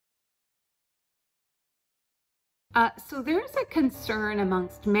So there's a concern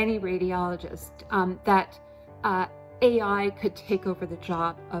amongst many radiologists that AI could take over the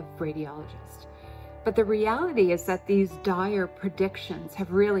job of radiologists. But the reality is that these dire predictions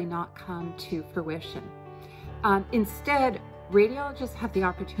have really not come to fruition. Instead, radiologists have the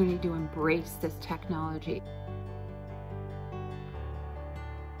opportunity to embrace this technology.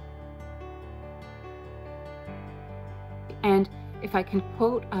 And if I can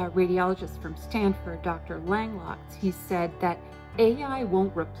quote a radiologist from Stanford, Dr. Langlotz, he said that AI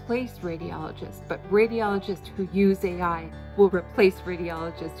won't replace radiologists, but radiologists who use AI will replace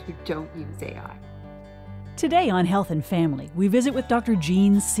radiologists who don't use AI. Today on Health and Family, we visit with Dr.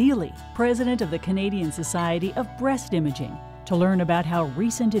 Jean Seeley, president of the Canadian Society of Breast Imaging, to learn about how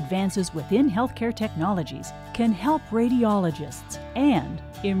recent advances within healthcare technologies can help radiologists and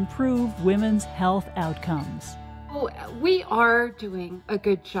improve women's health outcomes. We are doing a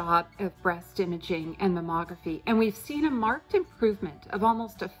good job of breast imaging and mammography, and we've seen a marked improvement of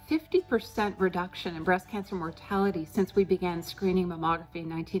almost a 50% reduction in breast cancer mortality since we began screening mammography in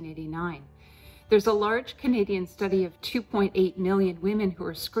 1989. There's a large Canadian study of 2.8 million women who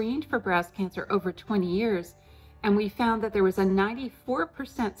were screened for breast cancer over 20 years, and we found that there was a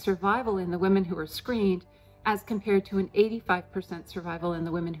 94% survival in the women who were screened as compared to an 85% survival in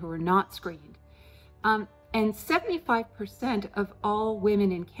the women who were not screened. And 75% of all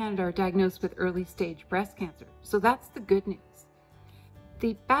women in Canada are diagnosed with early stage breast cancer. So that's the good news.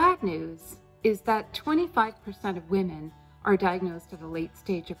 The bad news is that 25% of women are diagnosed at a late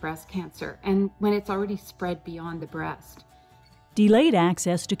stage of breast cancer, and when it's already spread beyond the breast. Delayed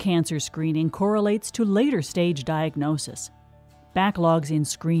access to cancer screening correlates to later stage diagnosis. Backlogs in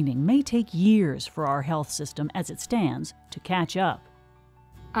screening may take years for our health system as it stands to catch up.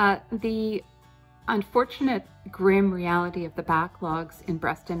 The unfortunate, grim reality of the backlogs in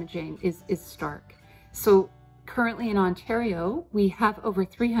breast imaging is stark. So currently in Ontario, we have over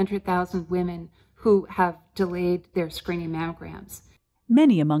 300,000 women who have delayed their screening mammograms.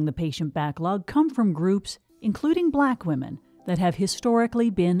 Many among the patient backlog come from groups, including Black women, that have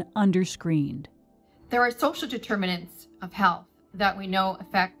historically been underscreened. There are social determinants of health that we know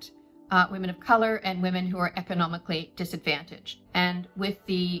affect women of color and women who are economically disadvantaged. And with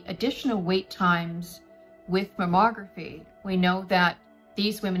the additional wait times with mammography, we know that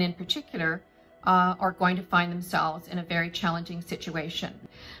these women in particular are going to find themselves in a very challenging situation.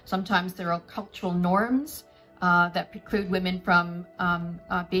 Sometimes there are cultural norms that preclude women from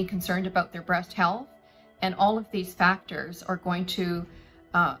being concerned about their breast health. And all of these factors are going to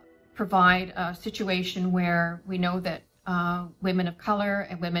provide a situation where we know that women of color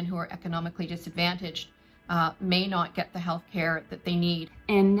and women who are economically disadvantaged may not get the health care that they need.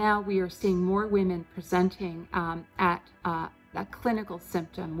 And now we are seeing more women presenting at a clinical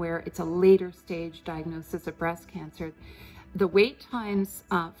symptom where it's a later stage diagnosis of breast cancer. The wait times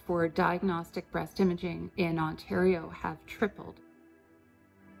for diagnostic breast imaging in Ontario have tripled.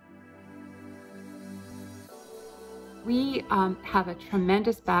 We have a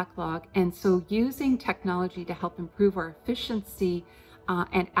tremendous backlog, and so using technology to help improve our efficiency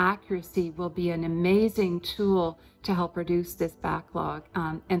and accuracy will be an amazing tool to help reduce this backlog.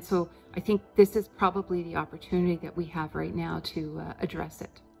 And so I think this is probably the opportunity that we have right now to address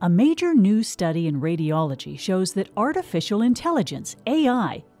it. A major new study in radiology shows that artificial intelligence,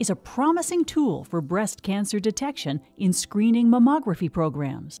 AI, is a promising tool for breast cancer detection in screening mammography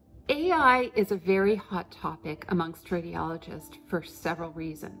programs. AI is a very hot topic amongst radiologists for several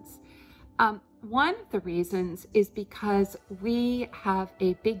reasons. One of the reasons is because we have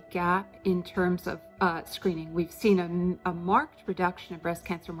a big gap in terms of screening. We've seen a marked reduction in breast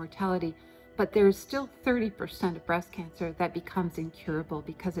cancer mortality, but there's still 30% of breast cancer that becomes incurable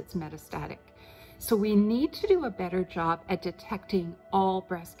because it's metastatic. So we need to do a better job at detecting all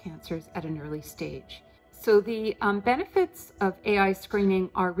breast cancers at an early stage. So the benefits of AI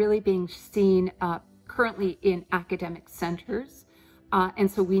screening are really being seen currently in academic centers. And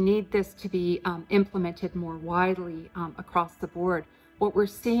so we need this to be implemented more widely across the board. What we're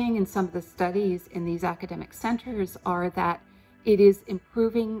seeing in some of the studies in these academic centers are that it is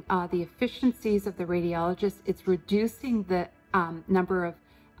improving the efficiencies of the radiologists. It's reducing the number of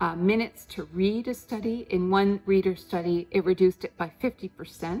minutes to read a study. In one reader study, it reduced it by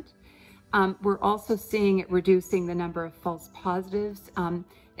 50%. We're also seeing it reducing the number of false positives,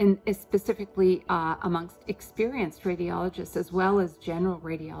 and specifically amongst experienced radiologists as well as general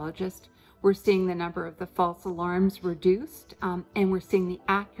radiologists. We're seeing the number of the false alarms reduced, and we're seeing the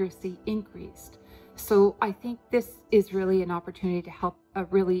accuracy increased. So I think this is really an opportunity to help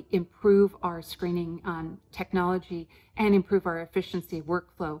really improve our screening technology and improve our efficiency of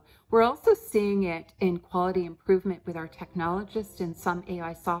workflow. We're also seeing it in quality improvement with our technologists and some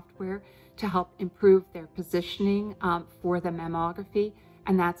AI software to help improve their positioning for the mammography.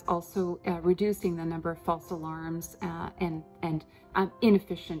 And that's also reducing the number of false alarms and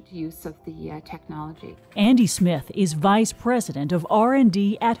inefficient use of the technology. Andy Smith is Vice President of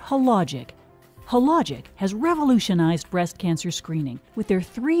R&D at Hologic. Hologic has revolutionized breast cancer screening with their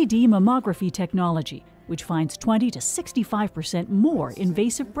 3D mammography technology, which finds 20 to 65% more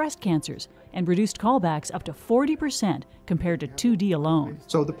invasive breast cancers and reduced callbacks up to 40% compared to 2D alone.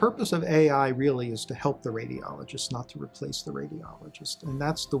 So the purpose of AI really is to help the radiologist, not to replace the radiologist. And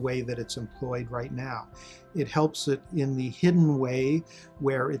that's the way that it's employed right now. It helps it in the hidden way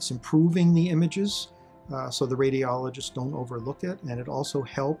where it's improving the images so the radiologists don't overlook it. And it also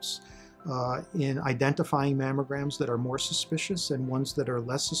helps in identifying mammograms that are more suspicious and ones that are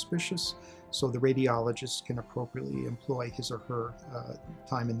less suspicious, so the radiologist can appropriately employ his or her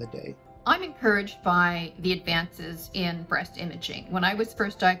time in the day. I'm encouraged by the advances in breast imaging. When I was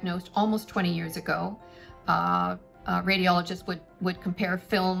first diagnosed almost 20 years ago, radiologists would compare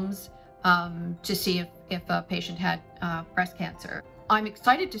films to see if a patient had breast cancer. I'm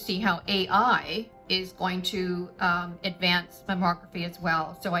excited to see how AI is going to advance mammography as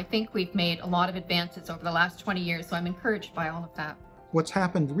well. So I think we've made a lot of advances over the last 20 years, so I'm encouraged by all of that. What's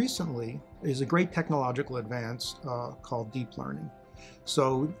happened recently is a great technological advance called deep learning.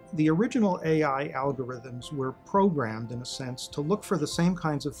 So the original AI algorithms were programmed, in a sense, to look for the same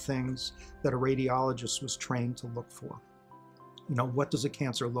kinds of things that a radiologist was trained to look for. You know, what does a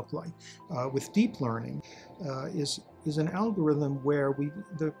cancer look like? With deep learning is an algorithm where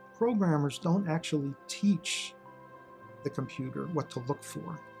the programmers don't actually teach the computer what to look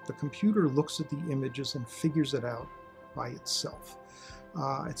for. The computer looks at the images and figures it out by itself.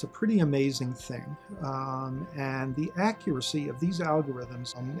 It's a pretty amazing thing, and the accuracy of these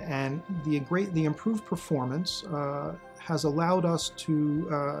algorithms and the improved performance has allowed us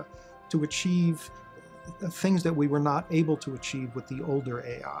to achieve things that we were not able to achieve with the older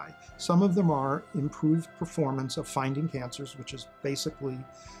AI. Some of them are improved performance of finding cancers, which is basically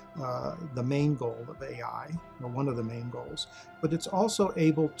the main goal of AI, or one of the main goals, but it's also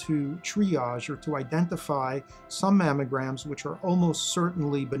able to triage or to identify some mammograms which are almost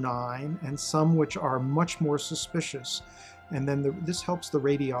certainly benign and some which are much more suspicious. And then this helps the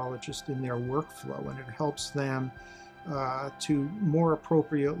radiologist in their workflow, and it helps them to more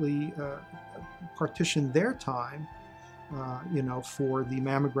appropriately partition their time for the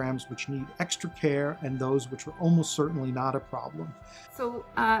mammograms which need extra care and those which are almost certainly not a problem. So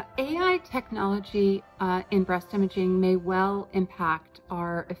AI technology in breast imaging may well impact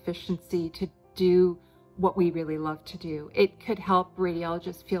our efficiency to do what we really love to do. It could help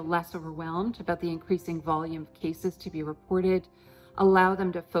radiologists feel less overwhelmed about the increasing volume of cases to be reported, allow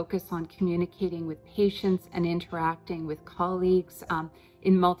them to focus on communicating with patients and interacting with colleagues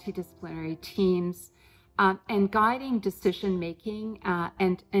in multidisciplinary teams, and guiding decision-making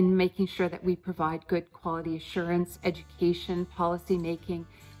and making sure that we provide good quality assurance, education, policy-making,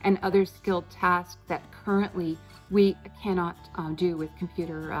 and other skilled tasks that currently we cannot do with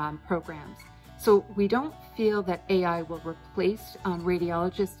computer programs. So we don't feel that AI will replace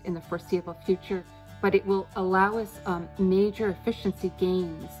radiologists in the foreseeable future, but it will allow us major efficiency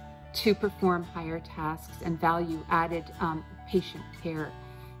gains to perform higher tasks and value-added patient care.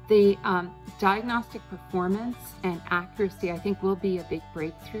 The diagnostic performance and accuracy, I think, will be a big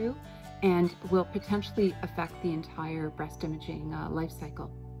breakthrough and will potentially affect the entire breast imaging life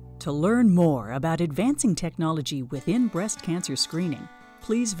cycle. To learn more about advancing technology within breast cancer screening,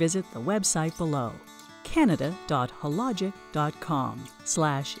 please visit the website below,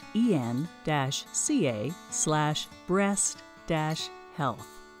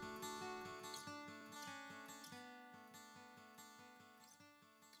 canada.hologic.com/en-ca/breast-health.